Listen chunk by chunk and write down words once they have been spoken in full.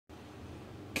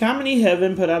Comedy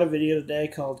Heaven put out a video today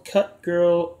called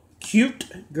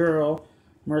Cute Girl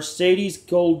Mercedes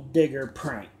Gold Digger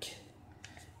Prank.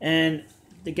 And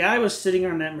the guy was sitting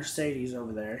on that Mercedes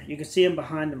over there. You can see him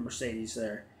behind the Mercedes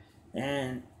there.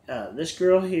 And this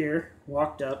girl here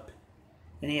walked up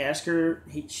and he asked her,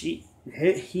 he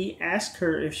asked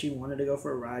her if she wanted to go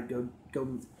for a ride,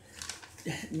 go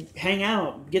hang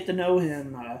out, get to know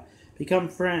him, become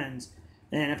friends.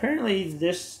 And apparently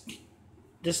this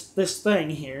thing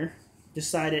here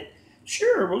decided,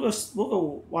 sure, we'll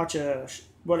go watch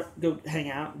go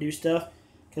hang out and do stuff,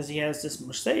 because he has this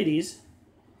Mercedes.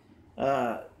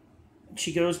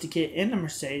 She goes to get in the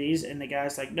Mercedes, and the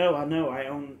guy's like, no, I know, I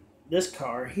own this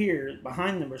car here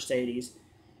behind the Mercedes,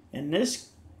 and this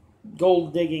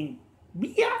gold digging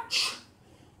biatch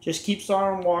just keeps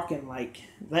on walking like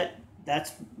that.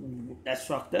 That's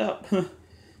fucked up.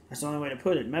 That's the only way to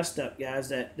put it. Messed up, guys.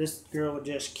 That this girl would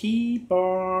just keep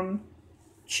on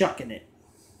chucking it.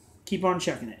 Keep on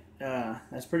chucking it.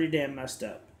 That's pretty damn messed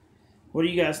up. What do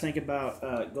you guys think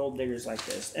about gold diggers like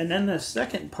this? And then the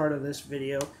second part of this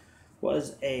video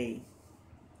was a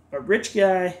rich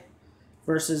guy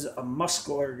versus a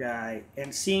muscular guy,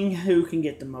 and seeing who can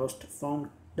get the most phone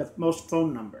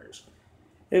numbers.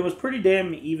 It was pretty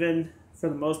damn even for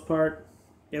the most part.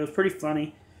 It was pretty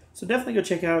funny. So definitely go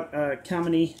check out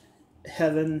Comedy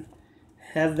Heaven's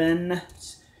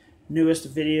newest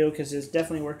video, because it's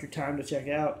definitely worth your time to check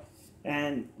out.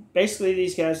 And basically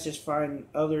these guys just find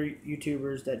other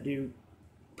YouTubers that do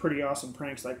pretty awesome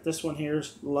pranks. Like this one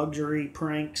here's luxury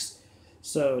pranks.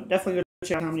 So definitely go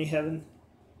check out Comedy Heaven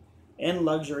and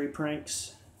luxury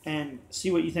pranks and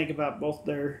see what you think about both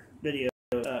their videos.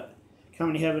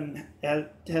 Comedy Heaven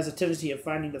has a tendency of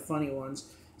finding the funny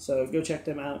ones, so go check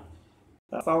them out.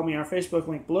 Follow me on our Facebook,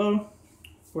 link below,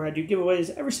 where I do giveaways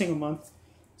every single month.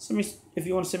 If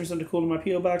you want to send me something cool to my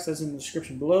P.O. Box, that's in the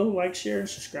description below. Like, share, and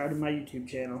subscribe to my YouTube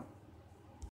channel.